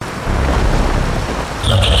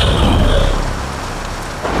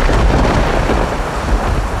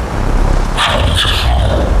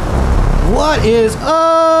What is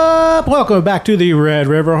up? Welcome back to the Red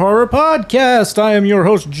River Horror Podcast. I am your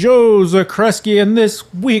host, Joe Zakreski, and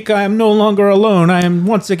this week I am no longer alone. I am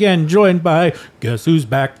once again joined by, guess who's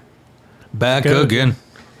back? Back again.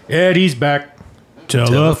 Eddie's back.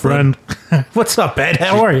 Tell a friend. What's up, Ed?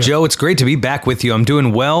 How are you? Joe, it's great to be back with you. I'm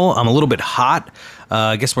doing well. I'm a little bit hot.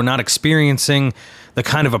 I guess we're not experiencing the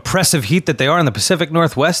kind of oppressive heat that they are in the Pacific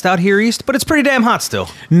Northwest out here east, but it's pretty damn hot still.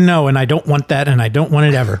 No, and I don't want that, and I don't want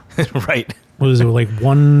it ever. Right. What was it, like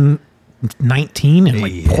 119 in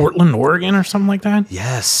like Portland, Oregon or something like that?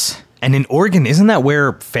 Yes. And in Oregon, isn't that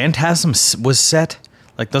where Phantasm was set?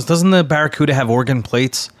 Like, doesn't the Barracuda have Oregon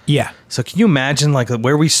plates? Yeah. So can you imagine, like,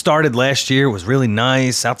 where we started last year was really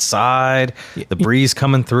nice outside, the breeze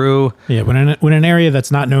coming through. Yeah, when an area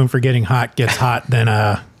that's not known for getting hot gets hot, then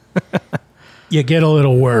you get a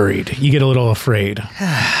little worried. You get a little afraid.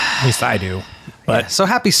 At least I do. But Yeah. So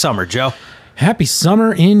happy summer, Joe. happy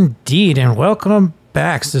summer indeed, and welcome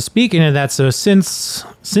back. So speaking of that, so since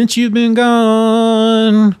you've been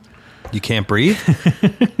gone, You can't breathe?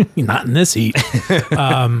 not in this heat.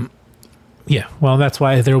 Yeah, well, that's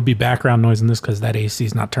why there will be background noise in this, because that AC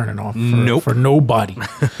is not turning off for nobody.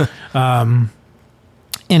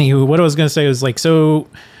 Anywho, what I was going to say was like, so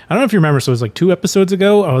I don't know if you remember, so it was like 2 episodes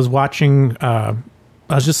ago, I was watching, I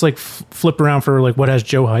was just like flip around for like what has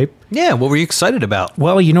Joe hype. Yeah, what were you excited about?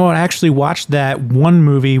 Well, you know what? I actually watched that one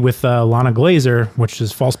movie with Lana Glazer, which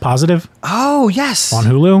is False Positive Oh, yes. on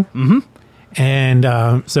Hulu. Mm-hmm. And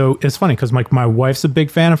so it's funny because my wife's a big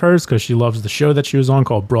fan of hers because she loves the show that she was on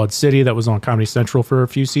called Broad City that was on Comedy Central for a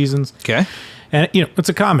few seasons. Okay. And, you know, it's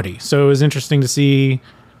a comedy. So it was interesting to see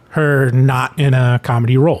her not in a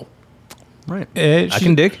comedy role. Right. I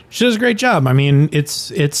can dig. She does a great job. I mean,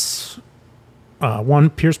 it's one,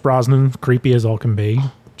 Pierce Brosnan, creepy as all can be.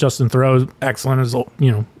 Justin Theroux, excellent as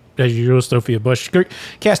usual. Sophia Bush,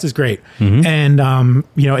 cast is great. Mm-hmm. And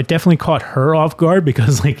it definitely caught her off guard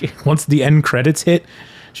because like once the end credits hit,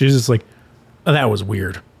 she was just like, oh, that was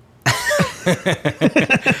weird.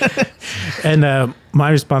 And my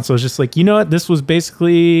response was just like, you know what, this was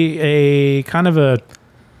basically a kind of a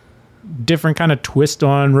different kind of twist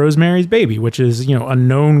on Rosemary's Baby, which is, you know, a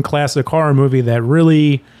known classic horror movie that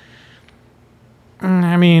really,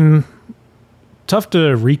 I mean, tough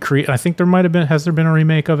to recreate. I think has there been a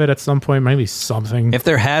remake of it at some point? Maybe something. If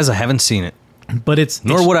there has, I haven't seen it. But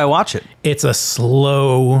Nor would I watch it. It's a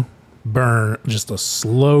slow burn, just a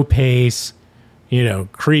slow pace, you know,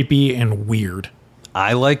 creepy and weird.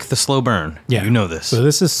 I like the slow burn. Yeah. You know this. So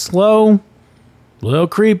this is slow, a little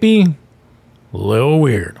creepy, a little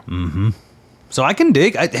weird. Mm-hmm. So I can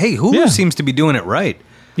dig. Hey, Hulu seems to be doing it right.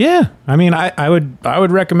 Yeah. I mean, I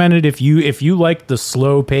would recommend it if you like the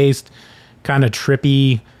slow paced, kind of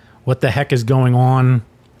trippy, what the heck is going on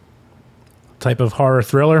type of horror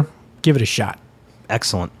thriller, give it a shot.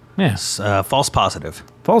 Excellent. Yes. False Positive.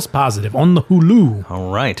 False Positive on the Hulu.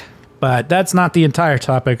 All right. But that's not the entire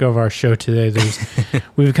topic of our show today.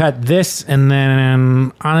 We've got this, and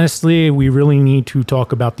then honestly, we really need to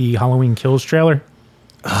talk about the Halloween Kills trailer.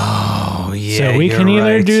 Oh, yeah. So we can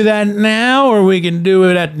either do that now or we can do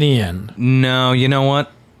it at the end. No, you know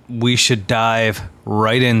what? We should dive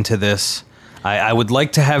right into this. I would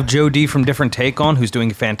like to have Joe D from Different Take on, who's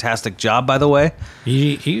doing a fantastic job, by the way.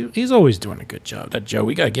 He's always doing a good job. That Joe,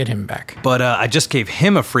 we got to get him back. But I just gave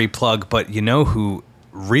him a free plug, but you know who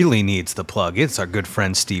really needs the plug? It's our good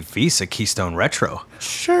friend Steve Feast at Keystone Retro.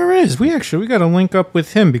 Sure is. We got to link up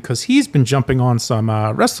with him because he's been jumping on some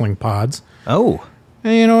wrestling pods. Oh.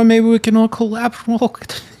 And, you know, maybe we can all collab.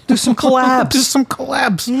 Do some collabs. Do some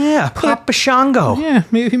collabs. Yeah, Papa Shango. Yeah,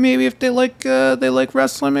 maybe if they like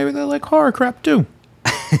wrestling, maybe they like horror crap too.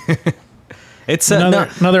 It's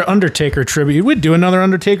another Undertaker tribute. We'd do another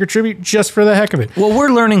Undertaker tribute just for the heck of it. Well, we're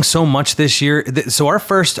learning so much this year. So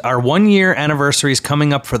our 1 year anniversary is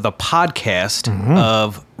coming up for the podcast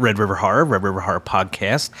of Red River Horror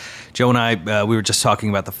Podcast. Joe and I, we were just talking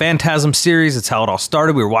about the Phantasm series. It's how it all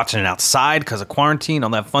started. We were watching it outside because of quarantine, all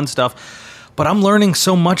that fun stuff. But I'm learning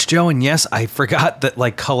so much, Joe, and yes, I forgot that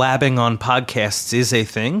like collabing on podcasts is a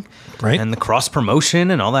thing, right? And the cross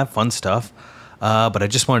promotion and all that fun stuff. But I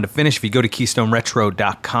just wanted to finish. If you go to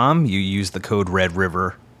KeystoneRetro.com, you use the code Red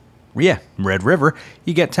River. Yeah, Red River.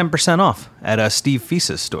 You get 10% off at Steve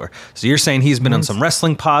Feast's store. So you're saying he's been on some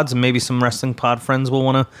wrestling pods, and maybe some wrestling pod friends will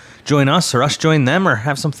want to join us, or us join them, or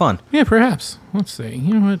have some fun. Yeah, perhaps. Let's see.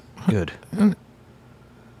 You know what? Good.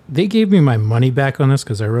 They gave me my money back on this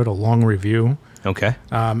because I wrote a long review. Okay.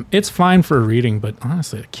 It's fine for reading, but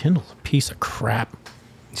honestly, a Kindle's a piece of crap.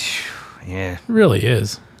 Yeah. It really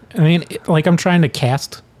is. I mean, like I'm trying to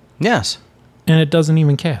cast. Yes. and it doesn't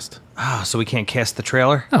even cast. Oh, so we can't cast the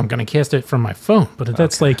trailer? No, I'm going to cast it from my phone, but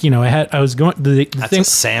that's like, I was going, That's thing, a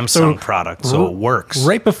Samsung product, so it works.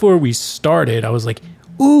 Right before we started, I was like,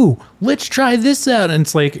 ooh, let's try this out. And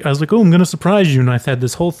it's like, I was like, oh, I'm going to surprise you. And I've had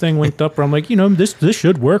this whole thing linked up where I'm like, this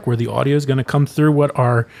should work, where the audio is going to come through what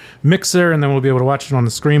our mixer, and then we'll be able to watch it on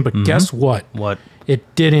the screen. But guess what? What?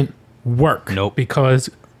 It didn't work. Nope. Because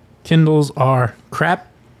Kindles are crap.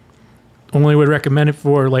 Only would recommend it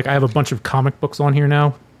for, like, I have a bunch of comic books on here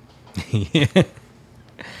now. Yeah.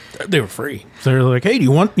 They were free. So they're like, hey, do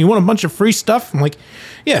you want a bunch of free stuff? I'm like,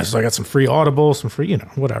 yeah. So I got some free Audible, some free,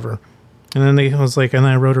 whatever. And then and then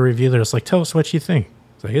I wrote a review there. It's like, tell us what you think.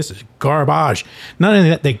 It's like, this is garbage. Not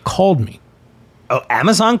only that, they called me. Oh,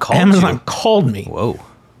 Amazon called me. Whoa.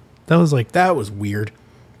 That was weird.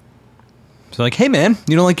 So like, hey man,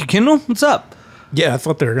 you don't like your Kindle? What's up? Yeah, I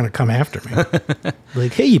thought they were going to come after me.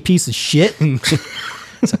 Like, hey, you piece of shit.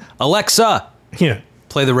 Alexa. Yeah.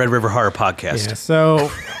 Play the Red River Horror Podcast. Yeah,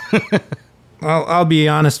 so I'll be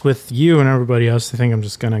honest with you and everybody else. I think I'm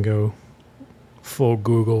just going to go full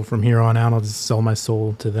Google from here on out. I'll just sell my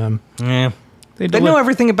soul to them. Yeah. They know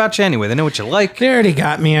everything about you anyway. They know what you like. They already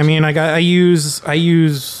got me. I mean, I use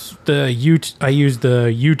the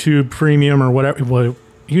YouTube Premium or whatever. Well, it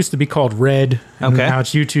used to be called Red. And okay. Now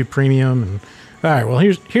it's YouTube Premium. And all right. Well,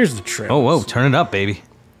 here's the trick. Oh, whoa! Turn it up, baby.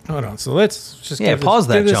 Hold on. So let's just pause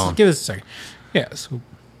that, John. Give this a second. Yeah. So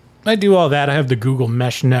I do all that. I have the Google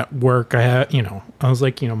Mesh Network. I have, I was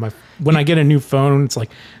like, when I get a new phone, it's like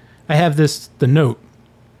I have the Note.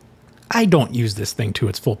 I don't use this thing to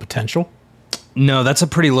its full potential. No, that's a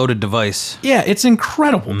pretty loaded device. Yeah, it's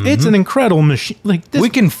incredible. Mm-hmm. It's an incredible machine. Like this, we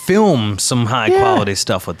can film some high quality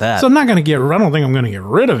stuff with that. So I'm not going to I don't think I'm going to get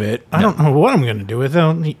rid of it. No. I don't know what I'm going to do with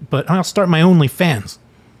it, but I'll start my OnlyFans.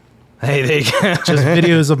 Hey, there you go. Just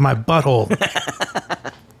videos of my butthole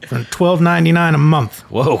for $12.99 a month.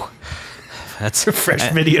 Whoa. That's fresh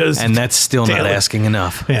videos. And that's still daily. Not asking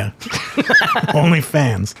enough. Yeah.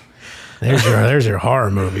 OnlyFans. There's your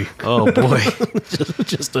horror movie. Oh boy,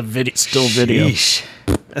 just a still video.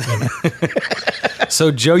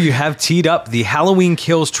 So Joe, you have teed up the Halloween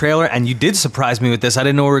Kills trailer, and you did surprise me with this. I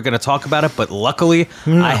didn't know we were going to talk about it, but luckily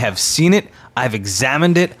I have seen it. I've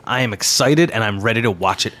examined it. I am excited, and I'm ready to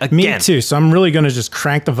watch it again. Me too. So I'm really going to just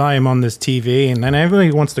crank the volume on this TV, and then everybody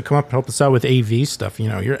who wants to come up and help us out with AV stuff.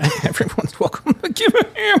 Everyone's welcome to give a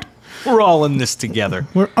hand. We're all in this together.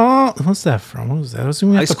 What's that from? What was that?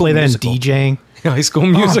 We have to play that in DJing. High School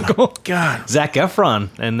Musical. Oh my God. Zac Efron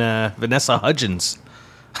and Vanessa Hudgens.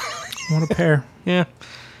 What a pair. Yeah.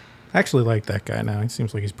 I actually like that guy now. He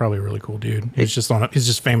seems like he's probably a really cool dude. He's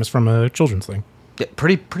just famous from a children's thing. Yeah,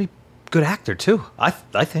 pretty good actor too. I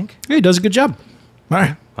think. Yeah, he does a good job. All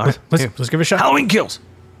right. Let's give it a shot. Halloween Kills.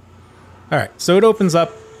 All right. So it opens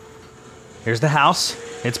up. Here's the house.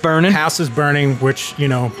 It's burning. House is burning, which,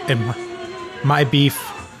 in my beef,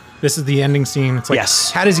 this is the ending scene. It's like,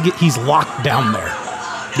 yes. How does he he's locked down there.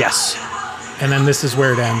 Yes. And then this is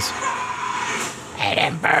where it ends. Let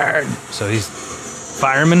him burn. So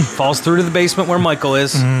fireman falls through to the basement where Michael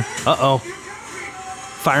is. Mm-hmm. Uh-oh.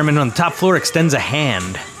 Fireman on the top floor extends a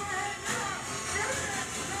hand.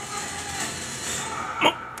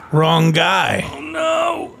 Wrong guy. Oh,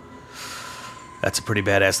 no. That's a pretty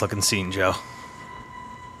badass looking scene, Joe.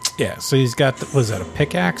 Yeah, so he's got, was that a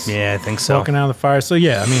pickaxe? Yeah, I think so. Walking out of the fire. So,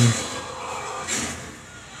 yeah, I mean.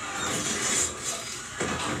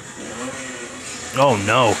 Oh,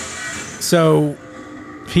 no. So,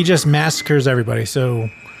 he just massacres everybody. So.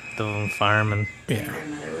 The fireman. Yeah.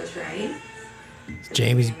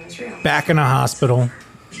 Jamie's back in a hospital,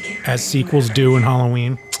 as sequels do in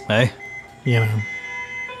Halloween. Hey. No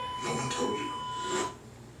one told you.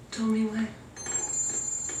 Told me what?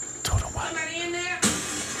 Told him what?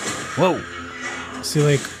 Whoa. See,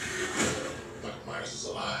 like. Michael Myers is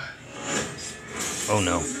alive. Oh,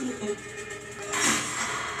 no.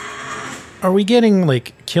 Are we getting,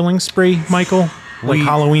 like, Killing Spree, Michael? Like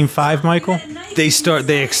Halloween 5, Michael? They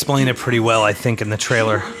explain it pretty well, I think, in the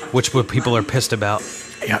trailer, which what people are pissed about.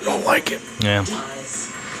 Yeah, I don't like it. Yeah.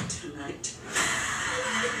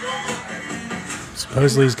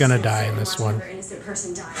 Supposedly he's gonna die in this one.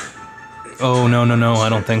 Oh, no, I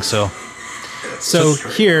don't think so. So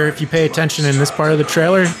here, if you pay attention in this part of the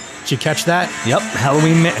trailer, did you catch that? Yep,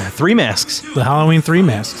 Halloween 3 masks. The Halloween 3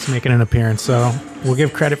 masks making an appearance, so we'll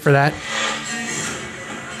give credit for that.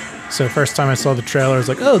 So first time I saw the trailer, I was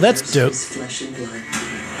like, oh, that's dope. Flesh and blood.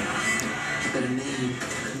 But a man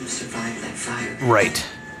couldn't survive that fire. Right.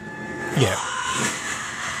 Yeah.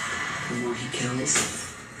 The more he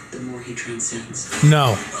kills, the more he transcends.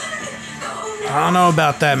 No. I don't know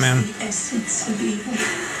about that, man. The essence of evil.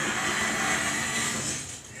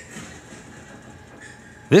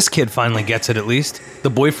 This kid finally gets it, at least. The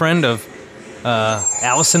boyfriend of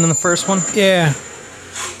Allison in the first one. Yeah.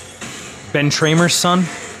 Ben Tramer's son.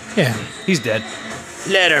 Yeah. He's dead.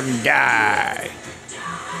 Let him die.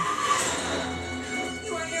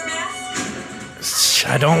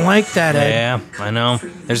 I don't like that, Ed. Yeah, I know.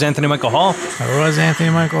 There's Anthony Michael Hall. There was Anthony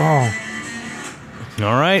Michael Hall.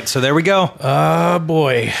 All right, so there we go. Oh,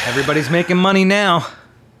 boy. Everybody's making money now.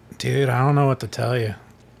 Dude, I don't know what to tell you.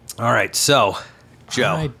 All right, so,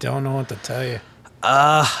 Joe. I don't know what to tell you.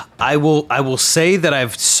 I will say that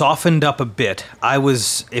I've softened up a bit.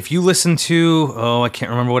 If you listen to, I can't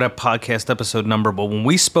remember what podcast episode number, but when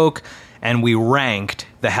we spoke and we ranked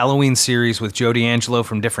the Halloween series with Joe D'Angelo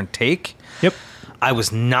from Different Take, Yep. I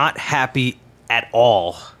was not happy at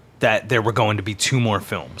all that there were going to be 2 more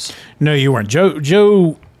films. No, you weren't.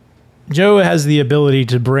 Joe has the ability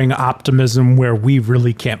to bring optimism where we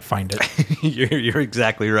really can't find it. You're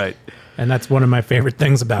exactly right. And that's one of my favorite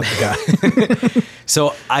things about the guy.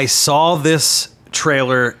 So I saw this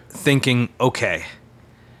trailer thinking, okay,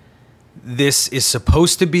 this is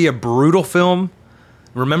supposed to be a brutal film.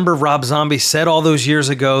 Remember, Rob Zombie said all those years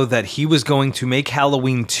ago that he was going to make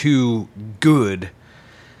Halloween 2 good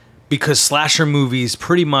because slasher movies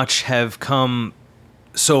pretty much have come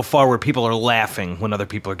so far where people are laughing when other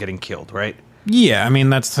people are getting killed, right? Yeah, I mean,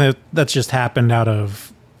 that's just happened out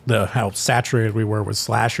of how saturated we were with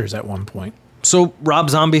slashers at one point. So Rob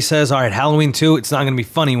Zombie says, all right, Halloween 2, it's not going to be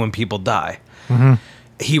funny when people die. Mm-hmm.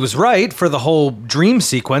 He was right for the whole dream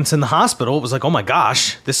sequence in the hospital. It was like, oh my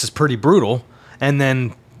gosh, this is pretty brutal. And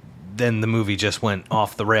then the movie just went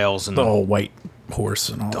off the rails. And The whole white horse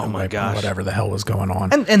and all Oh that, my gosh. whatever the hell was going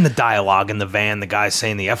on. and the dialogue in the van, the guy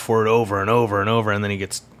saying the F word over and over and over, and then he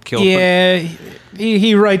gets killed. Yeah,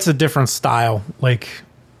 he writes a different style. Like,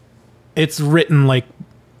 it's written like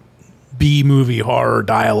B-movie horror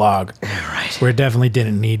dialogue. Right. Where it definitely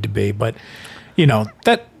didn't need to be. But,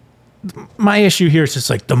 that my issue here is just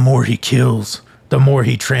like, the more he kills, the more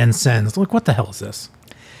he transcends. Like, what the hell is this?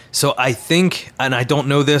 So I think, and I don't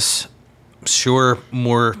know this, sure,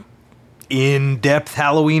 more in-depth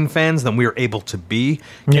Halloween fans than we are able to be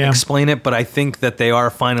can explain it, but I think that they are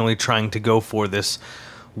finally trying to go for this.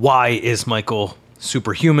 Why is Michael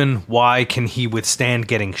superhuman? Why can he withstand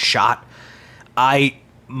getting shot?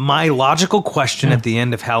 My logical question at the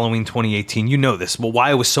end of Halloween 2018, you know this, but why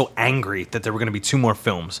I was so angry that there were going to be 2 more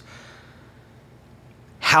films.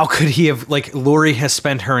 How could he have, like, Laurie has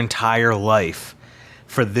spent her entire life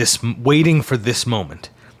waiting for this moment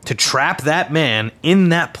to trap that man in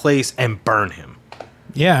that place and burn him.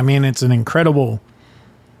 Yeah, I mean, it's an incredible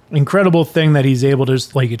thing that he's able to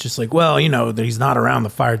just, like, it's just like, well, that he's not around the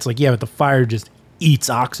fire. It's like, yeah, but the fire just eats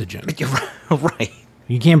oxygen. Right.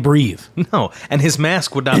 You can't breathe. No, and his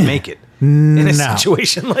mask would not make it in a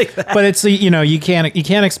situation like that. But it's, you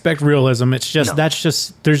can't expect realism. It's just,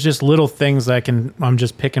 there's just little things I'm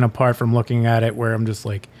just picking apart from looking at it where I'm just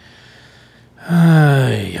like,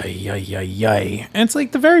 and it's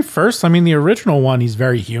like the very first, I mean, the original one, he's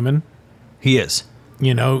very human. He is.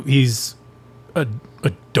 He's a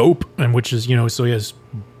dope, and which is, so he has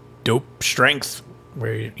dope strength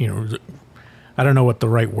where, I don't know what the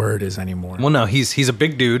right word is anymore. Well, no, he's a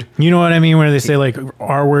big dude. You know what I mean? Where they say like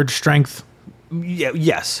R word strength. Yeah,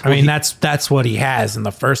 yes. I mean, that's what he has in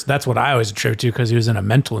the first. That's what I always attribute to because he was in a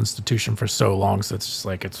mental institution for so long. So it's just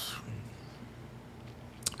like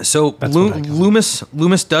So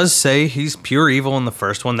Loomis does say he's pure evil in the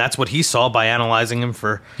first one. That's what he saw by analyzing him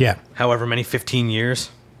for however many 15 years.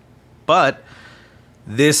 But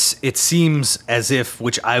it seems as if,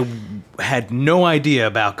 which I had no idea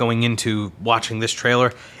about going into watching this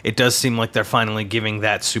trailer, it does seem like they're finally giving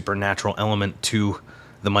that supernatural element to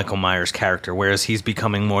the Michael Myers character, whereas he's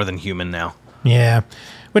becoming more than human now. Yeah.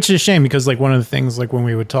 Which is a shame because, like, one of the things, like, when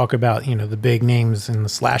we would talk about, the big names in the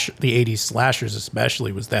 80s slashers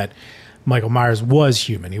especially, was that Michael Myers was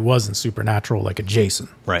human. He wasn't supernatural like a Jason.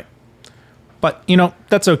 Right. But,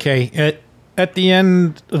 that's okay. At the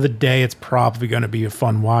end of the day, it's probably going to be a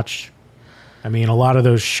fun watch. I mean, a lot of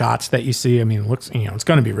those shots that you see, I mean, it looks, it's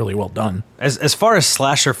going to be really well done. As far as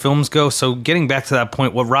slasher films go, so getting back to that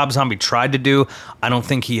point, what Rob Zombie tried to do, I don't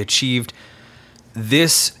think he achieved.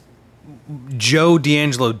 Joe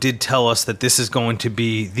D'Angelo did tell us that this is going to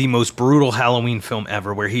be the most brutal Halloween film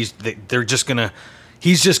ever, where he's just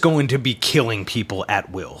going to be killing people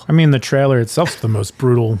at will. I mean, the trailer itself's the most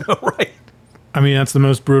brutal. Right. I mean, that's the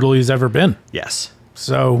most brutal he's ever been. Yes.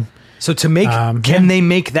 So to make, can they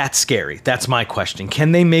make that scary? That's my question.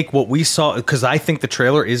 Can they make what we saw? Because I think the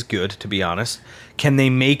trailer is good, to be honest. Can they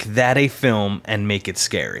make that a film and make it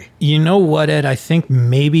scary? You know what, Ed? I think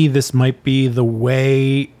maybe this might be the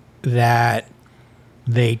way that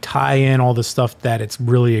they tie in all the stuff that it's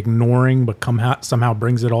really ignoring, but somehow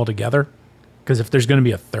brings it all together. Because if there's going to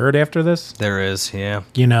be a third after this, There is, yeah.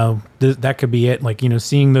 you know, that could be it. Like, you know,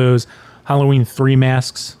 seeing those Halloween 3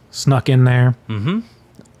 masks snuck in there. Mm-hmm.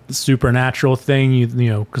 The supernatural thing, you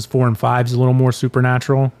know, because 4 and 5 is a little more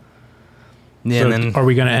supernatural. Yeah, So and then are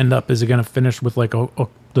we going to end up, is it going to finish with like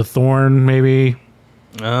the Thorn maybe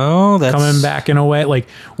that's coming back in a way? Like,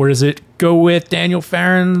 where does it go with Daniel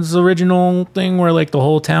Farron's original thing where like the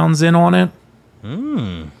whole town's in on it?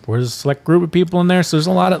 There's a select group of people in there. So there's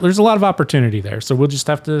a lot of opportunity there. So we'll just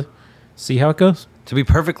have to see how it goes. To be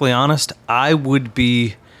perfectly honest,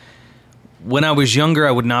 when I was younger,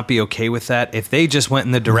 I would not be okay with that. If they just went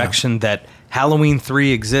in the direction that Halloween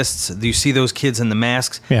 3 exists, you see those kids in the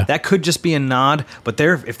masks, that could just be a nod. But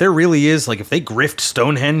if there really is, like if they grift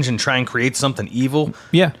Stonehenge and try and create something evil,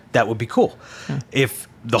 that would be cool. Yeah. If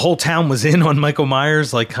the whole town was in on Michael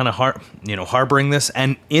Myers, like kind of harboring this,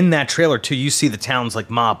 and in that trailer too, you see the town's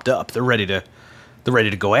like mobbed up. They're ready to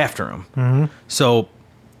go after him. Mm-hmm. So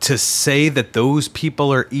to say that those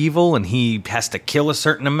people are evil and he has to kill a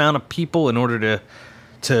certain amount of people in order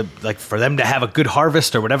to like for them to have a good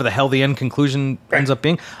harvest or whatever the hell the end conclusion ends up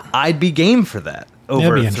being, I'd be game for that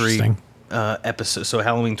over 3 episodes. So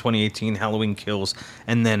Halloween 2018, Halloween Kills,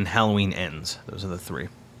 and then Halloween Ends. Those are the 3.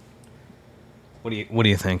 What do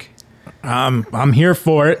you think? I'm here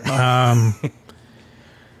for it.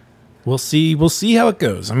 We'll see how it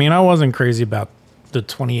goes. I mean, I wasn't crazy about the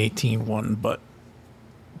 2018 one, but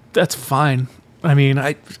that's fine. I mean,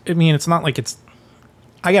 it's not like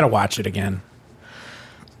I gotta watch it again.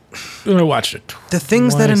 I'm gonna watch it. The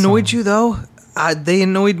things that annoyed you, though, they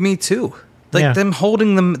annoyed me too. Like them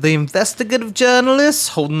holding the investigative journalists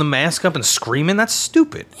holding the mask up and screaming. That's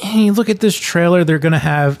stupid. Hey, look at this trailer. They're gonna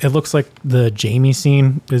have. It looks like the Jamie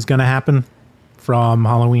scene is gonna happen from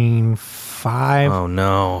Halloween 5. Oh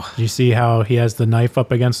no! You see how he has the knife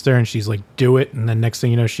up against her, and she's like, "Do it," and then next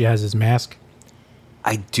thing you know, she has his mask.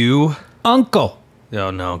 I do. Uncle.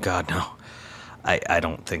 Oh no, God no! I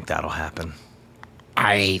don't think that'll happen.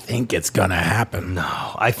 I think it's gonna happen.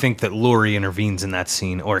 No, I think that Laurie intervenes in that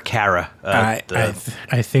scene, or Kara. I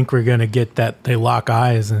think we're gonna get that they lock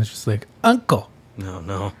eyes and it's just like Uncle.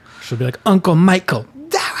 No. She'll be like Uncle Michael.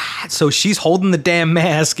 So she's holding the damn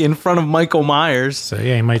mask in front of Michael Myers. So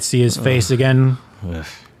yeah, you might see his face again.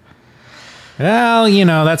 Well, you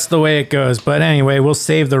know that's the way it goes. But anyway, we'll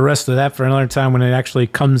save the rest of that for another time when it actually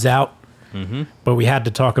comes out. Mm-hmm. But we had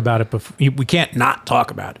to talk about it before. We can't not talk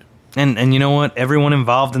about it. And you know what? Everyone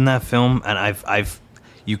involved in that film, and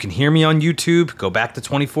you can hear me on YouTube. Go back to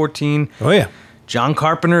 2014. Oh yeah, John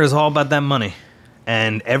Carpenter is all about that money,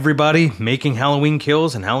 and everybody making Halloween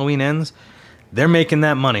Kills and Halloween Ends, they're making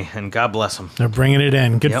that money, and God bless them. They're bringing it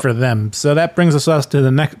in. Good for them. So that brings us to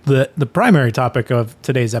the primary topic of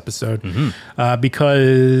today's episode,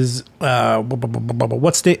 because so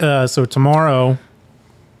tomorrow,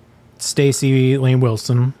 Stacey Lane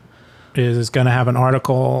Wilson is going to have an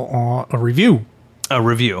article on a review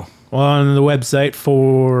on the website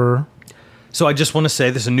for. So I just want to say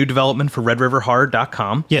this is a new development for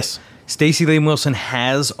RedRiverHorror.com. Yes. Stacey Lane Wilson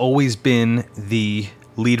has always been the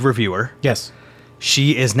lead reviewer. Yes.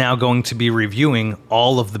 She is now going to be reviewing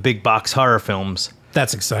all of the big box horror films.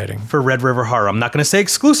 That's exciting. For Red River Horror. I'm not going to say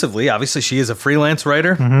exclusively. Obviously, she is a freelance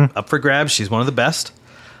writer. Up for grabs. She's one of the best.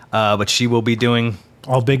 But she will be doing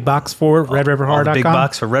all big box for RedRiverHorror.com. All big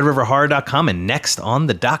box for RedRiverHorror.com. And next on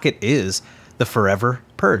the docket is The Forever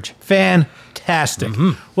Purge. Fantastic.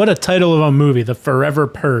 What a title of a movie, The Forever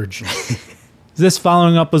Purge. Is this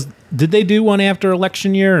following up? Did they do one after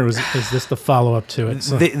election year, or is this the follow-up to it?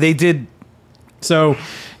 So, they did. So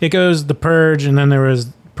it goes The Purge, and then there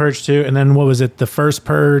was Purge 2, and then what was it? The First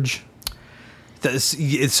Purge?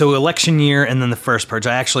 So election year, and then The First Purge.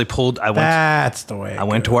 That's the way. I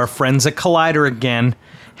went to our friends at Collider again,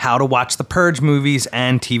 how to watch the Purge movies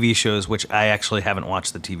and TV shows, which I actually haven't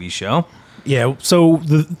watched the TV show. Yeah, so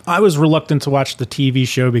I was reluctant to watch the TV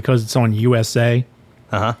show because it's on USA.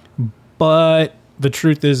 But the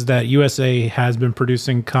truth is that USA has been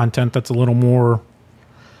producing content that's a little more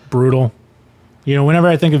brutal. You know, whenever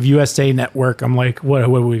I think of USA Network, I'm like, what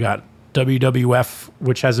we got? WWF,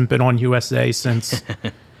 which hasn't been on USA since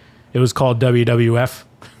it was called WWF.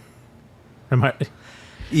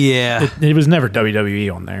 Yeah. It was never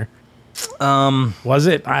WWE on there. Was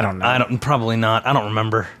it? I don't know. Probably not. I don't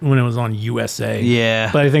remember. When it was on USA.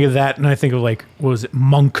 Yeah. But I think of that, and I think of like, what was it?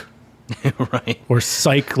 Monk. Right. Or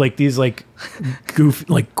Psych, like these like goofy,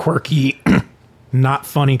 like quirky, not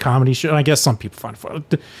funny comedy show. I guess some people find it funny.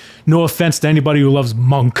 No offense to anybody who loves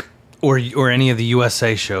Monk. Or any of the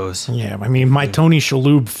USA shows. Yeah, I mean, my Tony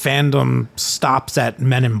Shalhoub fandom stops at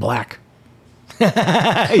Men in Black.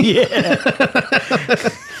 Yeah.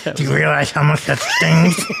 Do you realize how much that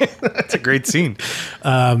stings? That's a great scene.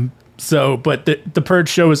 So, but the Purge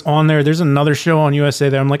show is on there. There's another show on USA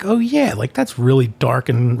that I'm like, oh yeah, like that's really dark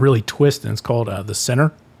and really twisted. It's called The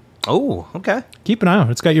Sinner. Oh, okay. Keep an eye on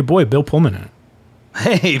it. It's got your boy Bill Pullman in it.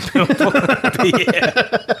 Hey, Bill Pullman. Yeah.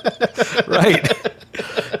 Right.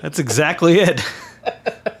 That's exactly it.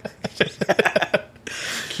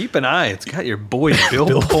 Keep an eye. It's got your boy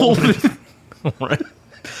Bill Pullman. Right.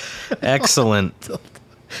 Excellent.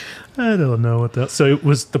 I don't know what that. So it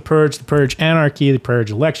was the Purge Anarchy, the Purge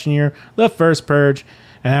election year, the first Purge,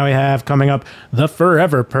 and now we have coming up the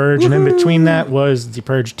Forever Purge, and in between that was the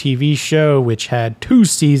Purge TV show, which had 2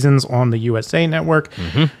 seasons on the USA Network.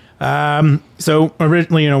 So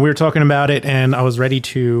originally, we were talking about it, and I was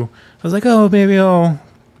like, oh, maybe I'll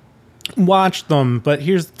watch them. But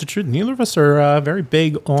here's the truth: neither of us are very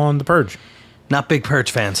big on the Purge. Not big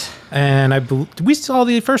Purge fans. And we saw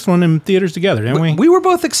the first one in theaters together, didn't we? We were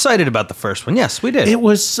both excited about the first one. Yes, we did.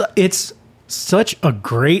 It's such a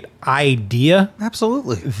great idea.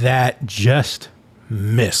 Absolutely. That just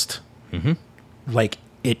missed. Like,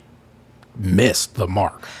 it missed the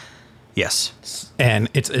mark. Yes. And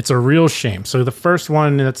it's a real shame. So the first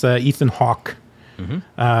one, that's Ethan Hawke. Lena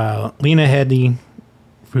Headey,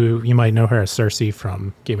 who you might know her as Cersei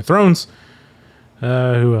from Game of Thrones.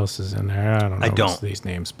 Who else is in there? I don't know most of these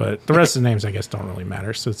names, but the rest of the names, I guess, don't really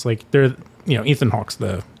matter. So it's like Ethan Hawke's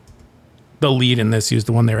the lead in this. He's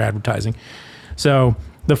the one they're advertising. So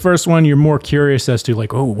the first one, you're more curious as to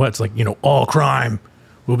like, oh, what's like, all crime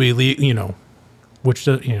will be,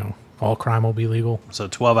 all crime will be legal. So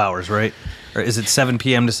 12 hours, right? Or is it 7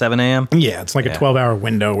 p.m. to 7 a.m.? Yeah, it's like a 12-hour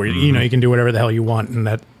window where, you can do whatever the hell you want, and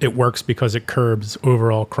that it works because it curbs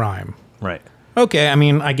overall crime. Right. Okay, I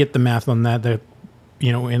mean, I get the math on that.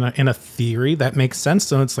 In a theory, that makes sense.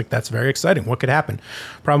 So it's like, that's very exciting. What could happen?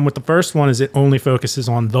 Problem with the first one is it only focuses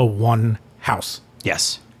on the one house.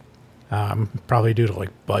 Yes. Probably due to like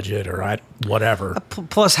budget or whatever.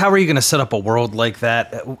 Plus, how are you going to set up a world like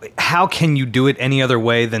that? How can you do it any other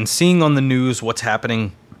way than seeing on the news what's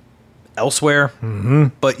happening elsewhere?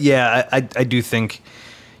 But yeah, I do think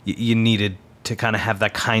you needed to kind of have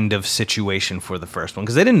that kind of situation for the first one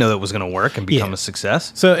because they didn't know that was going to work and become a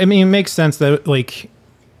success. So I mean, it makes sense that like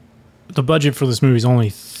the budget for this movie is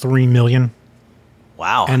only $3 million.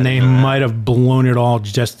 Wow, and they might have blown it all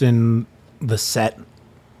just in the set,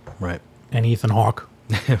 right? And Ethan Hawke,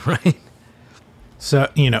 right?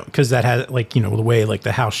 So because that has like the way like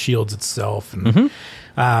the house shields itself, and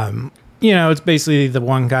it's basically the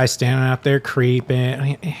one guy standing out there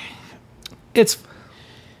creeping. It's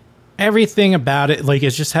everything about it, like, it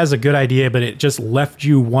just has a good idea, but it just left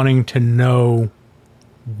you wanting to know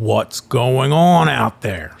what's going on out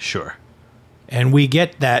there. Sure. And we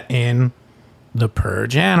get that in The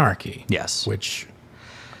Purge Anarchy. Yes. Which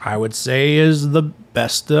I would say is the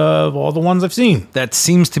best of all the ones I've seen. That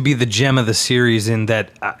seems to be the gem of the series in that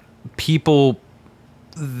people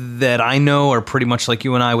that I know are pretty much like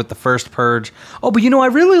you and I with the first Purge. Oh, but I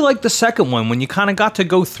really like the second one when you kind of got to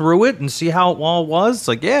go through it and see how it all was. It's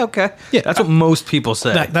like, yeah, okay. Yeah, that's what most people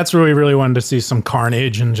say. That's where we really wanted to see some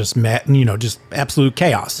carnage and just just absolute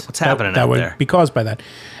chaos. What's happening that out would there? be caused by that.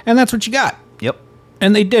 And that's what you got. Yep.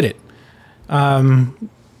 And they did it.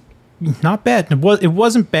 Not bad. It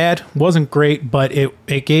wasn't bad, wasn't great, but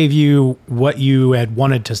it gave you what you had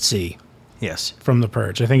wanted to see. Yes. From The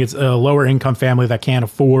Purge. I think it's a lower income family that can't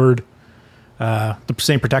afford the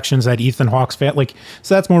same protections that Ethan Hawke's family.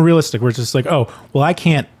 So that's more realistic. We're just like, oh, well, I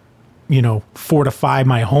can't, fortify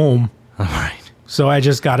my home. All right. So I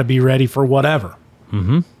just got to be ready for whatever.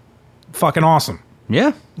 Fucking awesome.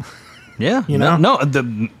 Yeah. Yeah. No,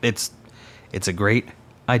 it's a great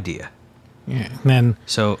idea. Yeah. And then.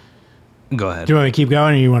 So, go ahead. Do you want me to keep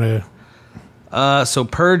going, or you want to? So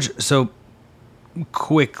Purge. So.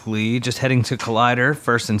 Quickly, just heading to Collider,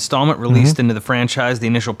 first installment released into the franchise, the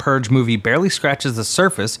initial Purge movie barely scratches the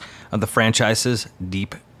surface of the franchise's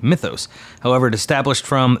deep mythos. However, it established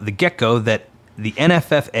from the get-go that the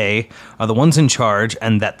NFFA are the ones in charge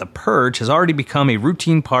and that the Purge has already become a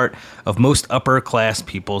routine part of most upper-class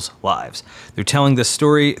people's lives. Through telling this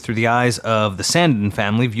story through the eyes of the Sandin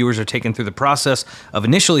family, viewers are taken through the process of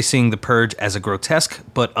initially seeing the Purge as a grotesque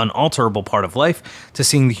but unalterable part of life to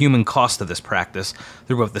seeing the human cost of this practice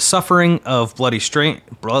through both the suffering of Bloody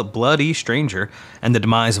Stranger and the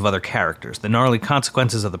demise of other characters. The gnarly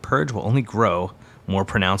consequences of the Purge will only grow more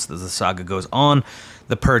pronounced as the saga goes on.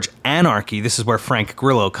 The Purge Anarchy, this is where Frank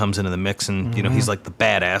Grillo comes into the mix, and he's like the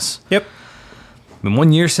badass. Yep. Been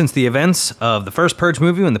 1 year since the events of the first Purge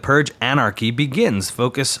movie when the Purge Anarchy begins.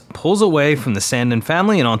 Focus pulls away from the Sandin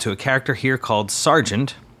family and onto a character here called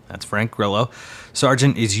Sergeant. That's Frank Grillo.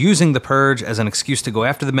 Sergeant is using the Purge as an excuse to go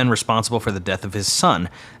after the men responsible for the death of his son.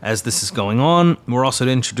 As this is going on, we're also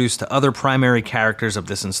introduced to other primary characters of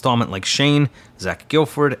this installment like Shane, Zach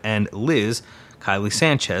Gilford, and Liz, Kylie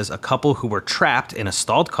Sanchez, a couple who were trapped in a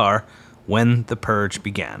stalled car when the Purge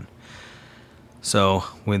began. So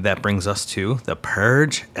that brings us to the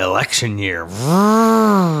Purge election year.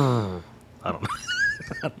 I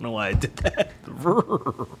don't know why I did that.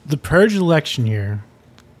 The Purge election year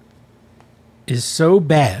is so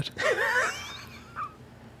bad.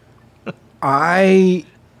 I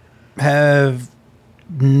have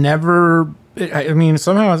never. I mean,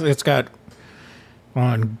 somehow it's got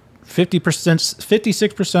on 50%,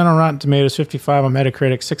 56% on Rotten Tomatoes, 55 on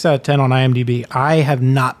Metacritic, 6 out of 10 on IMDb. I have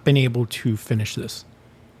not been able to finish this.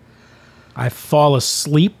 I fall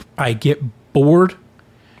asleep. I get bored.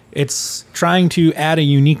 It's trying to add a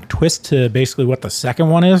unique twist to basically what the second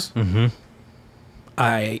one is. Mm-hmm.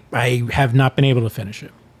 I have not been able to finish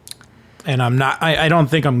it. And I'm not. I don't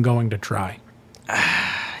think I'm going to try.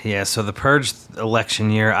 Yeah, so the Purge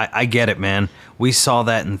election year, I get it, man. We saw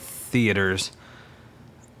that in theaters.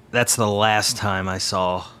 That's the last time I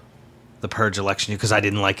saw the Purge election year because I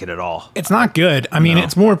didn't like it at all. It's not good. I mean,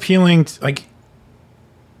 it's more appealing to, like,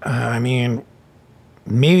 I mean,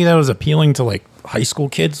 maybe that was appealing to, like, high school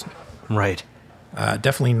kids. Right.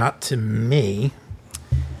 Definitely not to me.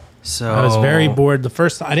 So I was very bored.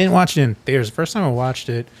 I didn't watch it in theaters. The first time I watched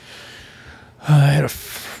it, it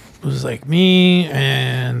was like me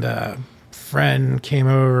and a friend came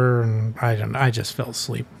over, and I just fell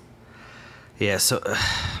asleep. Yeah, so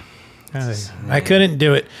I couldn't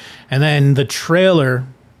do it. And then the trailer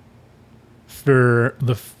for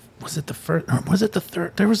was it the first or was it the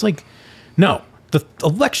third? There was like, no, the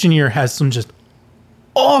election year has some just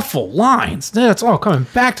awful lines. That's all coming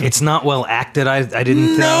back to me. It's not well acted. I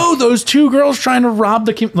didn't know think. those two girls trying to rob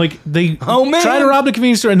the try to rob the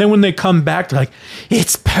convenience store, and then when they come back, they're like,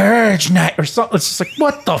 it's Purge night or something. It's just like,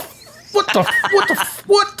 what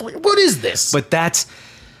is this? But that's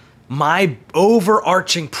my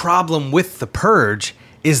overarching problem with the Purge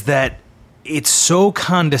is that it's so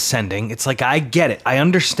condescending. It's like, I get it. I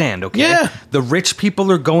understand, okay? Yeah. The rich people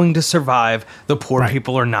are going to survive. The poor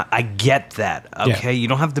people are not. I get that, okay? Yeah. You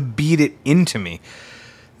don't have to beat it into me.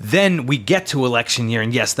 Then we get to election year,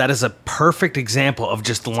 and yes, that is a perfect example of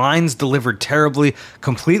just lines delivered terribly,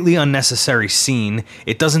 completely unnecessary scene.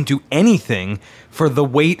 It doesn't do anything for the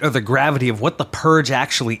weight or the gravity of what the Purge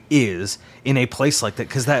actually is in a place like that,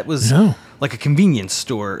 because that was like a convenience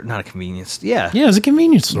store. Not a convenience, yeah. Yeah, it's a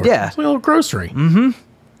convenience store. Yeah. It's like a little grocery. Mm-hmm.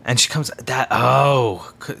 And she comes,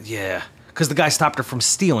 yeah. Because the guy stopped her from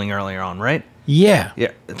stealing earlier on, right? Yeah.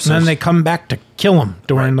 Yeah. And then they come back to kill him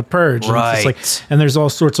during the Purge. And Right. It's just like, and there's all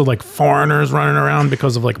sorts of like foreigners running around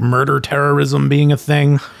because of like murder terrorism being a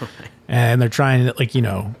thing. And they're trying to, like, you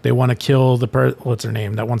know, they want to kill what's her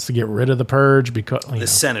name? That wants to get rid of the Purge because The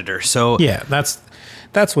senator. So yeah, that's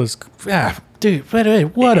what's dude. But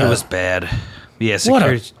it was bad. Yeah,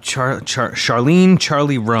 Charlene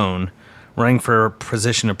Charlie Roan running for a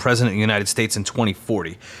position of president of the United States in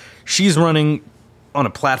 2040. She's running on a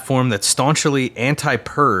platform that's staunchly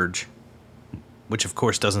anti-Purge, which of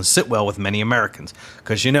course doesn't sit well with many Americans,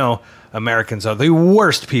 because you know Americans are the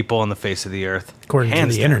worst people on the face of the earth, according to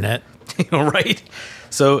the internet. Right?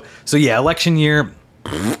 So yeah, election year,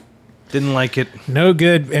 didn't like it. No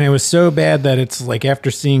good, and it was so bad that it's like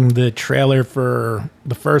after seeing the trailer for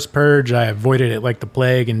the first Purge, I avoided it like the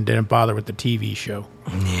plague and didn't bother with the TV show.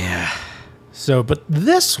 Yeah. So, but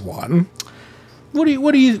this one, what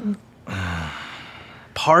do you?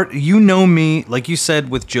 You know me, like you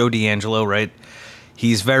said with Joe D'Angelo, right?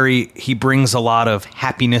 He brings a lot of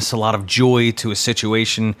happiness, a lot of joy to a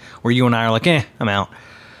situation where you and I are like, I'm out.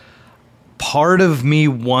 Part of me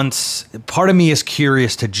is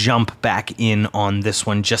curious to jump back in on this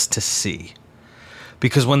one just to see.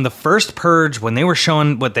 Because when the first Purge, when they were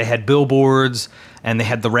showing what they had billboards and they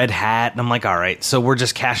had the red hat, and I'm like, all right, so we're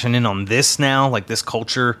just cashing in on this now, like this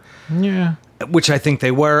culture. Yeah. Which I think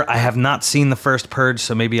they were. I have not seen the first Purge,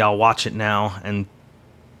 so maybe I'll watch it now and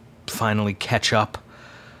finally catch up.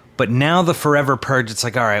 But now the Forever Purge, it's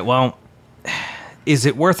like, all right, well, is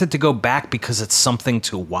it worth it to go back because it's something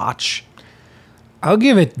to watch? I'll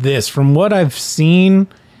give it this. From what I've seen,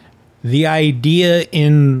 the idea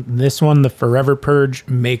in this one, the Forever Purge,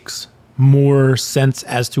 makes more sense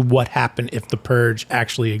as to what happened if the Purge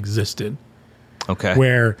actually existed. Okay.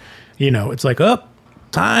 Where, you know, it's like,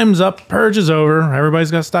 time's up, Purge is over,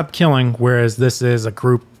 everybody's got to stop killing. Whereas this is a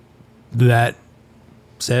group that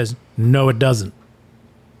says, no, it doesn't.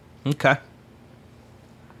 Okay.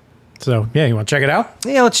 So, yeah, you want to check it out?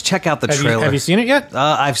 Yeah, let's check out the trailer. Have you seen it yet?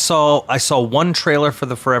 I saw one trailer for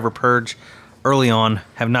the Forever Purge early on.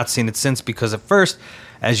 Have not seen it since because at first,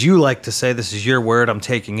 as you like to say, this is your word, I'm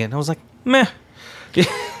taking it. And I was like, meh.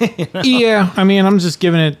 Yeah, I mean, I'm just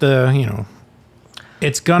giving it the,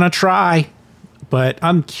 it's gonna try, but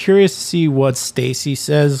I'm curious to see what Stacy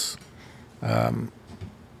says.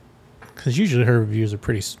 Because usually her reviews are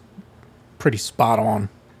pretty spot on.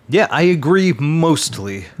 Yeah, I agree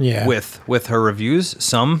mostly Yeah. with her reviews.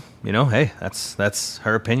 Some, hey, that's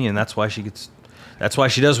her opinion. That's why she does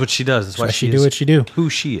what she does. That's why she do is what she do. Who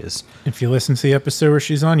she is. If you listen to the episode where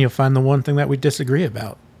she's on, you'll find the one thing that we disagree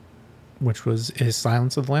about, which is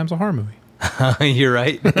Silence of the Lambs, a horror movie. You're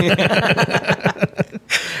right.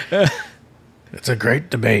 It's a great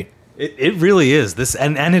debate. It really is. This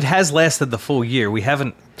and it has lasted the full year. We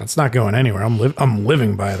haven't That's not going anywhere. I'm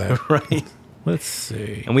living by that. right. Let's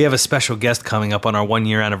see. And we have a special guest coming up on our 1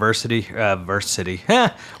 year anniversary.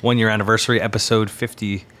 1 year anniversary, episode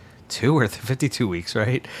 52 or 52 weeks,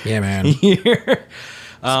 right? Yeah, man. Here.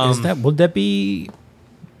 Would that be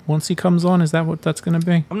once he comes on? Is that what that's going to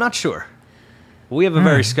be? I'm not sure. We have a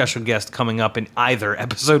very special guest coming up in either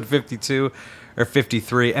episode 52 or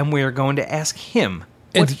 53, and we are going to ask him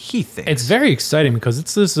what he thinks. It's very exciting because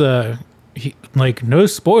it's this no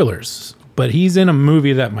spoilers, but he's in a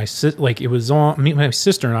movie that my sister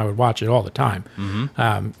and I would watch it all the time.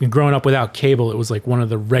 Mm-hmm. Growing up without cable, it was like one of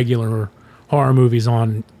the regular horror movies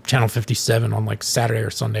on Channel 57 on like Saturday or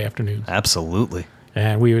Sunday afternoons. Absolutely.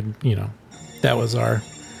 And we would, that was our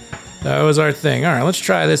thing. All right, let's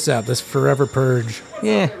try this out. This Forever Purge.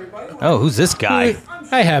 Yeah. Oh, who's this guy?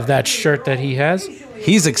 I have that shirt that he has.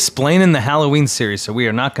 He's explaining the Halloween series, so we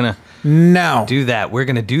are not going to No. do that. We're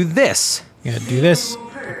going to do this. Gonna do this.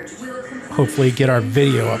 Hopefully get our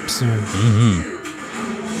video up soon. Mm-hmm.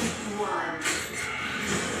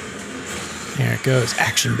 Here it goes.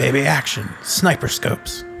 Action, baby, action. Sniper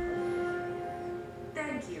scopes.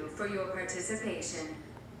 Thank you for your participation.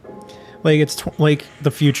 Like, it's like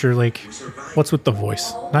the future. Like, what's with the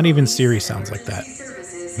voice? Not even Siri sounds like that.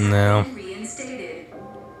 No. Reinstated.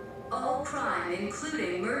 All crime,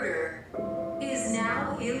 including murder, is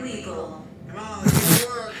now illegal.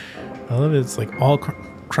 I love it. It's like all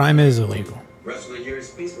crime is illegal. Wrestling here is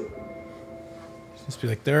peaceful. Just be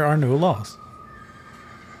like, there are no laws.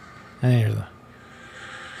 And here's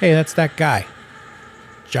hey, that's that guy.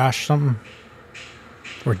 Josh something.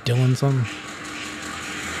 Or Dylan something.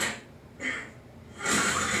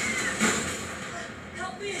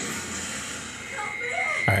 Help me! Help me!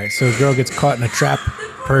 Alright, so the girl gets caught in a trap.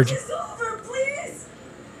 Purge. It's over, please!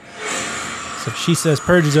 So she says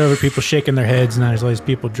purge is over. People shaking their heads. And there's all these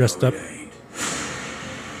people dressed up. What's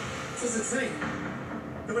the thing?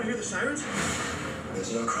 Nobody hear the sirens?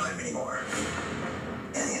 There's no crime anymore.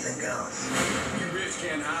 Anything goes. You rich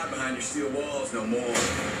can't hide behind your steel walls no more.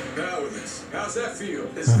 Powerless. How's that feel?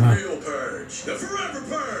 This is the real purge. The forever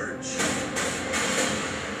purge.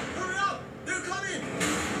 Hurry up! They're coming!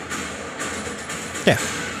 Yeah.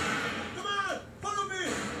 Come on! Follow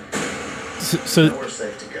me! So Nowhere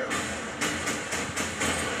safe to go.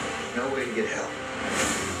 No way to get help.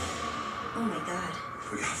 Oh my god.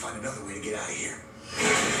 We gotta find another way to get out of here.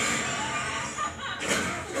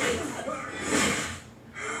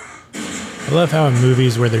 I love how in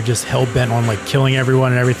movies where they're just hell-bent on like killing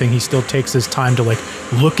everyone and everything, he still takes his time to like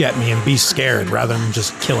look at me and be scared rather than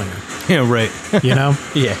just killing her. Yeah, right. You know?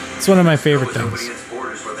 Yeah. It's one of my favorite Nobody things. gets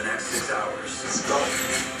orders for the next 6 hours. Let's go.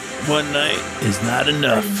 One night is not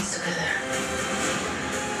enough. Together.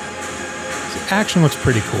 The action looks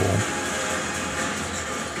pretty cool.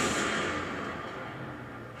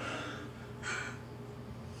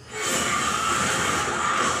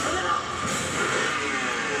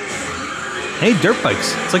 Hey, dirt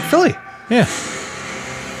bikes. It's like Philly. Yeah.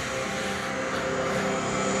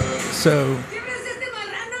 So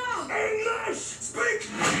English! Speak!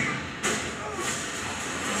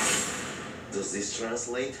 Does this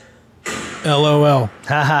translate? LOL. Ha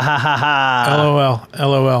ha ha ha ha.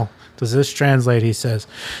 LOL. Does this translate? He says.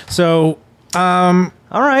 So, All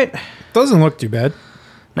right. doesn't look too bad.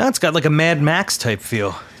 Now it's got like a Mad Max type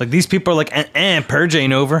feel. Like these people are like, purge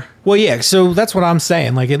ain't over. Well, yeah. So that's what I'm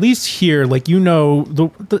saying. Like at least here, like the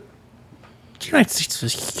United States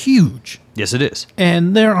is huge, Yes, it is.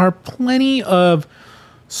 and there are plenty of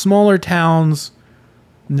smaller towns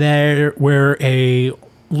there where a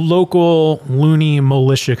local loony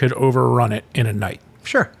militia could overrun it in a night.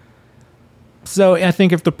 Sure. So I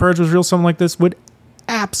think if the purge was real, something like this would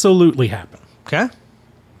absolutely happen. Okay.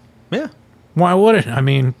 Yeah. Why would it? I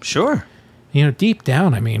mean, Sure. You know, deep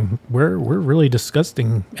down, I mean, we're really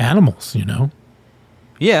disgusting animals, you know?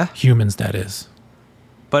 Yeah, Humans, that is.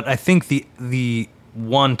 but I think the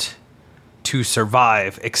want to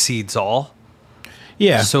survive exceeds all.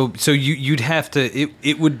 Yeah. So you'd have to.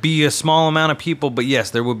 It would be a small amount of people, but yes,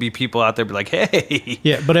 there would be people out there be like, hey,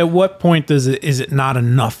 Yeah, but at what point is it not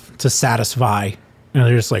enough to satisfy? You know,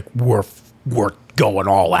 they're just like, we're going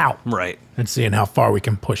all out right. and seeing how far we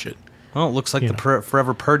can push it. Well, it looks like You the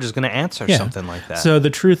Forever Purge is going to answer Yeah. something like that. So the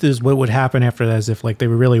truth is, what would happen after that is if like they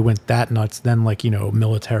really went that nuts, then like, you know,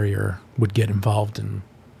 military would get involved and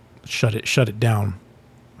shut it down.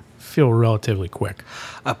 Feel relatively quick.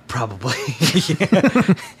 Probably.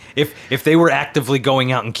 Yeah. If they were actively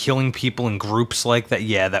going out and killing people in groups like that,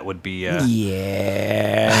 yeah, that would be.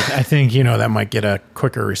 Yeah, I think, you know, that might get a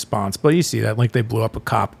quicker response. But you see that, like, they blew up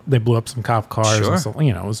some cop cars. Sure. And so,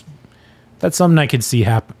 you know, that's something I could see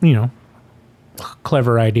happen. You know,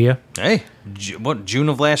 clever idea. Hey, June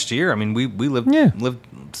of last year? I mean, we lived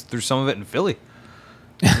through some of it in Philly.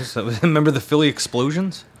 So, remember the Philly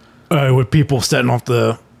explosions? With people setting off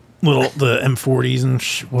the M40s and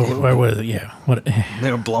what is it? Yeah, what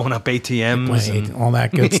They were blowing up ATMs and all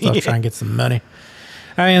that good stuff, trying to get some money.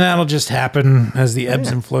 I mean, that'll just happen as the ebbs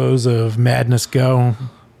and flows of madness go.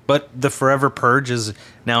 But the Forever Purge is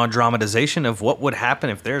now a dramatization of what would happen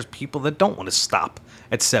if there's people that don't want to stop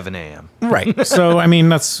at 7 a.m. Right. So, I mean,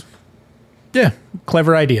 that's,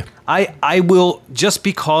 clever idea. I will, just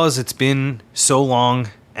because it's been so long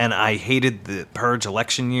and I hated the Purge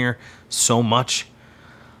election year so much,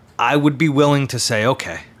 I would be willing to say,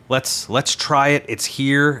 okay, let's try it. It's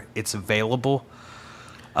here. It's available.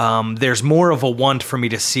 There's more of a want for me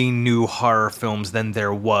to see new horror films than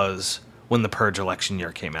there was when the Purge election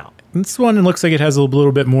year came out. This one, it looks like it has a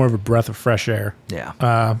little bit more of a breath of fresh air.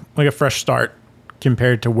 Yeah. Like a fresh start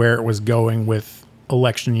compared to where it was going with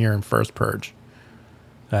election year and first Purge.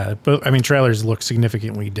 But, I mean, trailers look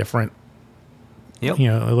significantly different. Yep. You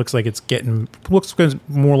know, it looks like looks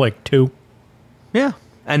more like 2. Yeah.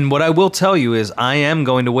 And what I will tell you is I am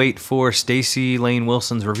going to wait for Stacey Lane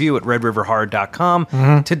Wilson's review at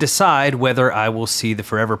redriverhorror.com to decide whether I will see the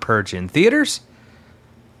Forever Purge in theaters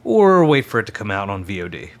or wait for it to come out on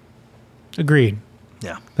VOD. Agreed.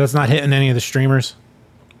 Yeah. That's not hitting any of the streamers.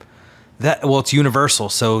 Well, it's Universal,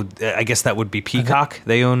 so I guess that would be Peacock.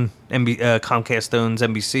 They own Comcast owns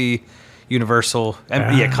NBC, Universal.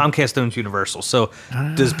 Comcast owns Universal. So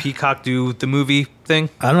does Peacock do the movie thing?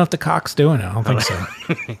 I don't know if the cock's doing it. I don't think so.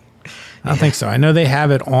 I don't think so. I know they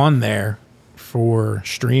have it on there for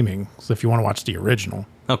streaming. So if you want to watch the original,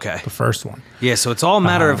 Okay. the first one. Yeah, so it's all a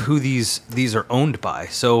matter of who these are owned by.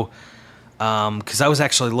 So, because I was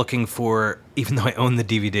actually looking for, even though I own the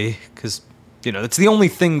DVD, because, you know, it's the only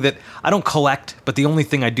thing that I don't collect, but the only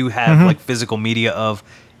thing I do have, like, physical media of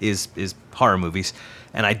is horror movies.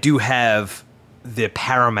 And I do have the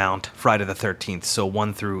Paramount Friday the 13th, so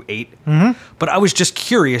 1 through 8. But I was just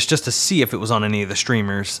curious just to see if it was on any of the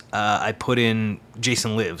streamers. I put in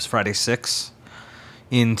Jason Lives, Friday 6,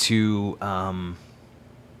 into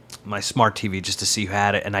my smart TV just to see who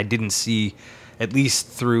had it, and I didn't see, at least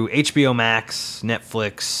through HBO Max,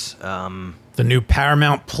 Netflix. The new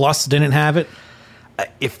Paramount Plus didn't have it.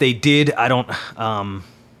 If they did, I don't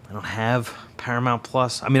have Paramount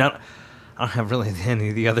Plus. I mean, I don't have really any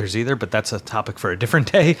of the others either, but that's a topic for a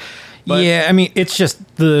different day. But Yeah, I mean, it's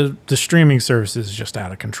just the streaming service is just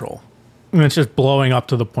out of control. I mean, it's just blowing up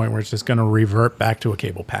to the point where it's just going to revert back to a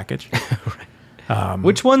cable package.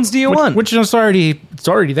 which ones do you want? Which is already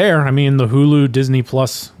there. I mean, the Hulu, Disney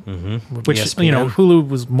Plus, which ESPN. you know, Hulu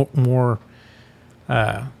was more.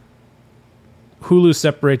 Hulu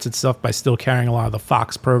separates itself by still carrying a lot of the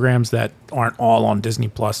Fox programs that aren't all on Disney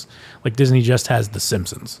Plus. Like Disney just has The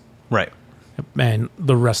Simpsons, Right. and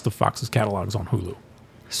the rest of Fox's catalog is on Hulu.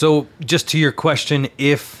 So, just to your question,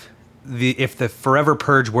 if the Forever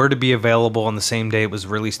Purge were to be available on the same day it was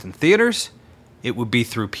released in theaters, it would be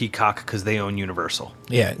through Peacock because they own Universal.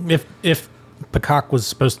 Yeah, if Peacock was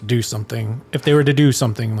supposed to do something, if they were to do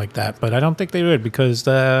something like that, but I don't think they would because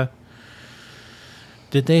did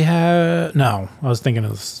they have? No, I was thinking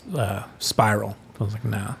of Spiral. I was like,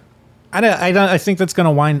 nah. I think that's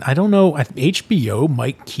gonna wind. I don't know. HBO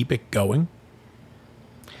might keep it going,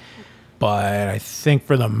 but I think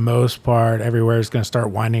for the most part, everywhere is gonna start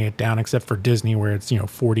winding it down, except for Disney, where it's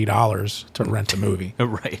 $40 to rent a movie.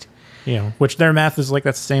 Right. You know, which their math is like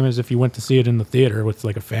that's the same as if you went to see it in the theater with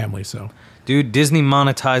like a family. So. Dude, Disney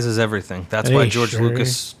monetizes everything. That's why George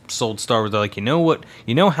Lucas sold Star Wars. They're like, you know what?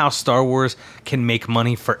 You know how Star Wars can make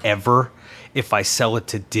money forever if I sell it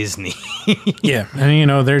to Disney? Yeah, and you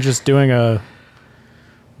know they're just doing a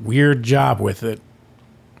weird job with it.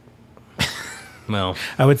 Well,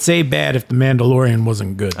 I would say bad if The Mandalorian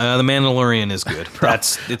wasn't good. The Mandalorian is good.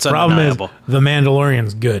 It's Problem is, undeniable. The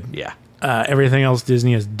Mandalorian's good. Yeah. Everything else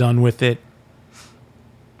Disney has done with it,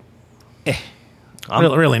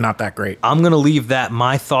 really not that great. I'm going to leave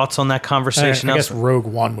my thoughts on that conversation. I guess Rogue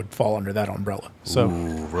One would fall under that umbrella. So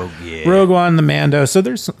Ooh, Rogue One, the Mando. So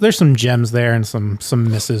there's some gems there and some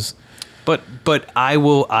misses. But I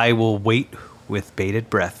will wait with bated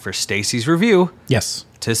breath for Stacy's review. Yes.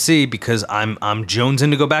 To see, because I'm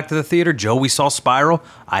jonesing to go back to the theater. Joe, we saw Spiral.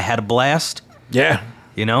 I had a blast. Yeah.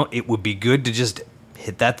 You know, it would be good to just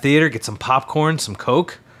hit that theater, get some popcorn, some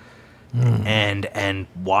Coke, and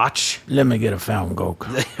watch. Let me get a Fountain Coke.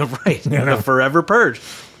 Right, the Forever Purge.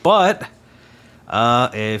 But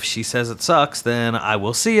if she says it sucks, then I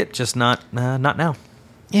will see it, just not now.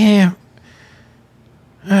 Yeah.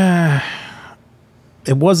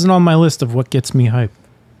 It wasn't on my list of what gets me hyped.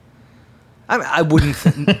 I wouldn't,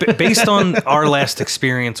 based on our last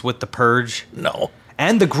experience with The Purge. No.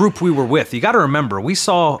 And the group we were with. You got to remember, we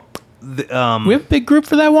saw... we have a big group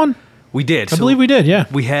for that one? We did. I believe we did, yeah.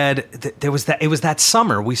 We had... There was that. It was that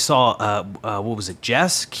summer. We saw, what was it?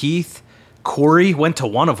 Jess, Keith, Corey went to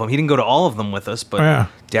one of them. He didn't go to all of them with us, but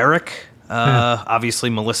Derek, obviously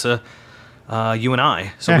Melissa, you and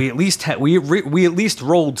I. So we at least had... We at least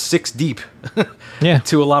rolled 6 deep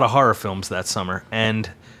to a lot of horror films that summer. And...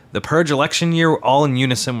 The Purge election year, all in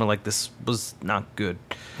unison, were like, this was not good.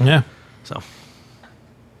 Yeah. So.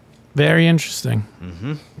 Very interesting.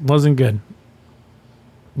 Mm-hmm. Wasn't good.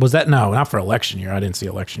 Was that? No, not for election year. I didn't see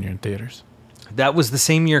election year in theaters. That was the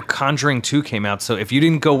same year Conjuring 2 came out. So if you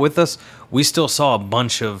didn't go with us, we still saw a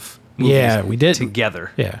bunch of movies we did.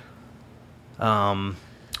 together. Yeah.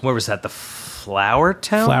 Where was that? The Flower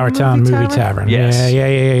Town? Flower Town Movie Tavern. Yes.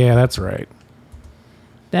 Yeah. That's right.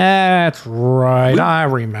 That's right. I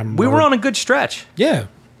remember. We were on a good stretch. Yeah.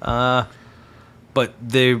 So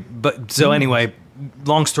anyway,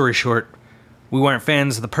 long story short, we weren't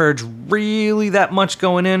fans of The Purge really that much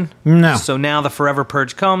going in. No. So now the Forever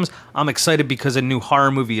Purge comes. I'm excited because a new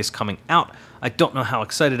horror movie is coming out. I don't know how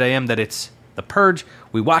excited I am that it's The Purge.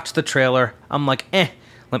 We watched the trailer. I'm like,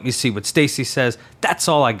 let me see what Stacy says. That's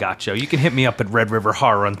all I got, Joe. You can hit me up at Red River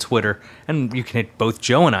Horror on Twitter, and you can hit both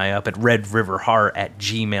Joe and I up at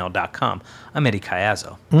redriverhorror@gmail.com. I'm Eddie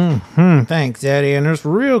Cayazzo. Thanks, Eddie. And just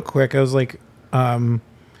real quick, I was like,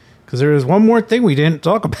 because there was one more thing we didn't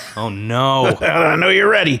talk about. Oh, no. I know you're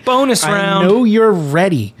ready. Bonus round. I know you're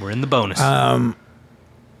ready. We're in the bonus.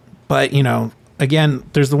 But, again,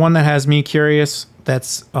 there's the one that has me curious.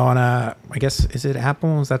 That's on I guess, is it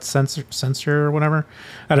Apple? Is that Censor or whatever?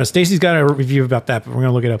 I don't know. Stacy's got a review about that, but we're going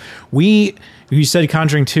to look it up. You said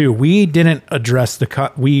Conjuring 2. We didn't address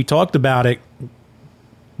we talked about it.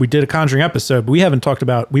 We did a Conjuring episode, but we haven't talked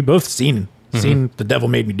about, we both seen The Devil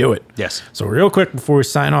Made Me Do It. Yes. So real quick before we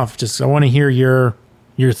sign off, I want to hear your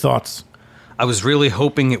thoughts. I was really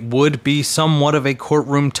hoping it would be somewhat of a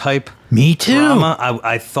courtroom type Me too. drama.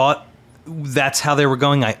 I thought that's how they were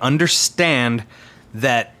going. I understand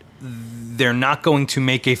that they're not going to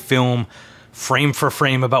make a film frame for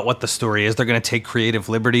frame about what the story is. They're going to take creative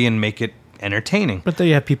liberty and make it entertaining. But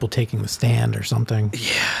they have people taking the stand or something.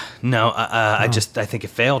 No, I think it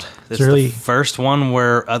failed. It's really the first one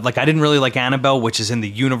where, I didn't really like Annabelle, which is in the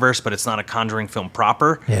universe, but it's not a Conjuring film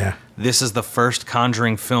proper. Yeah. This is the first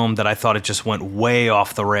Conjuring film that I thought it just went way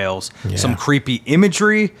off the rails. Yeah. Some creepy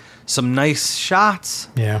imagery, some nice shots.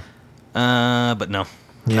 Yeah. But no,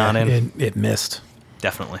 not in. It missed.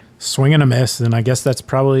 Definitely. Swing and a miss, and I guess that's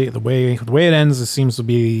probably the way it ends. It seems to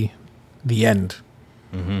be the end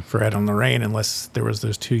for Ed on Lorraine, unless there was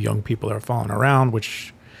those 2 young people that are falling around,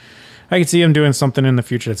 which I could see him doing something in the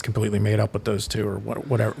future that's completely made up with those 2 or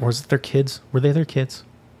whatever. Was it their kids? Were they their kids?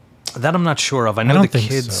 That I'm not sure of. I know the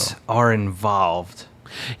kids are involved.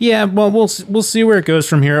 Yeah, well, we'll see where it goes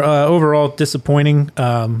from here. Overall, disappointing.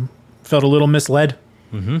 Felt a little misled.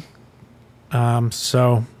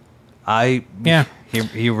 So.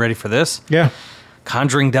 You ready for this? Yeah.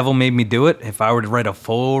 Conjuring Devil Made Me Do It. If I were to write a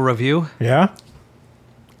full review. Yeah.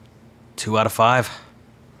 2 out of 5.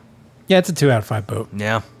 Yeah, it's a 2 out of 5 boat.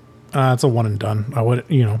 Yeah. It's a one and done. I would,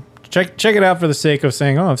 check it out for the sake of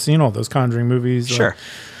saying, I've seen all those Conjuring movies. Sure.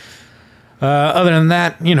 Other than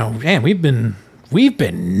that, man, we've been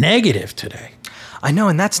negative today. I know,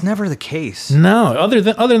 and that's never the case. No,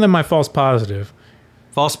 other than my false positive.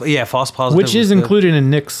 False positive. Which is included in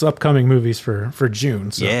Nick's upcoming movies for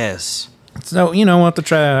June. So. Yes. So, we'll have to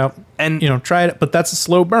try that out. And, try it. But that's a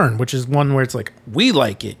slow burn, which is one where it's like, we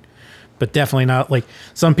like it. But definitely not like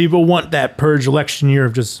some people want that Purge election year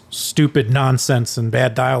of just stupid nonsense and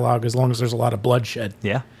bad dialogue as long as there's a lot of bloodshed.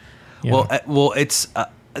 Yeah. You know? Well, it's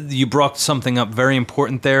you brought something up very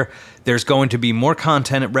important there. There's going to be more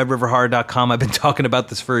content at redriverhorror.com. I've been talking about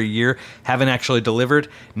this for a year. Haven't actually delivered.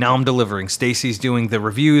 Now I'm delivering. Stacy's doing the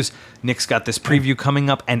reviews. Nick's got this preview coming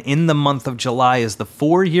up. And in the month of July is the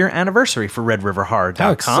 4-year anniversary for redriverhorror.com.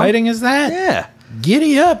 How exciting is that? Yeah.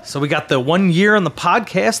 Giddy up. So we got the 1 year on the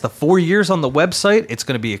podcast, the 4 years on the website. It's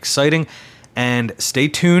going to be exciting. And stay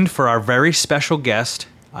tuned for our very special guest,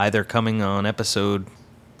 either coming on episode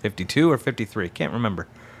 52 or 53. Can't remember.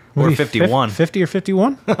 Or Maybe 51. 50 or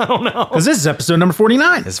 51? I don't know. Because this is episode number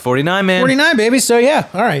 49. It's 49, man. 49, baby. So, yeah.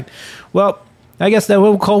 All right. Well, I guess that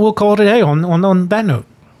we'll call it a day on that note.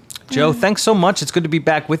 Joe, thanks so much. It's good to be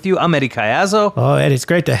back with you. I'm Eddie Cayazzo. Oh, Ed, it's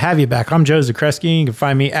great to have you back. I'm Joe Zakreski. You can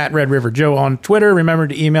find me at Red River Joe on Twitter. Remember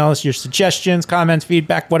to email us your suggestions, comments,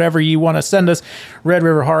 feedback, whatever you want to send us,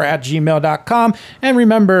 redriverhorror@gmail.com. And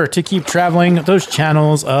remember to keep traveling those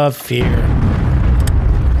channels of fear.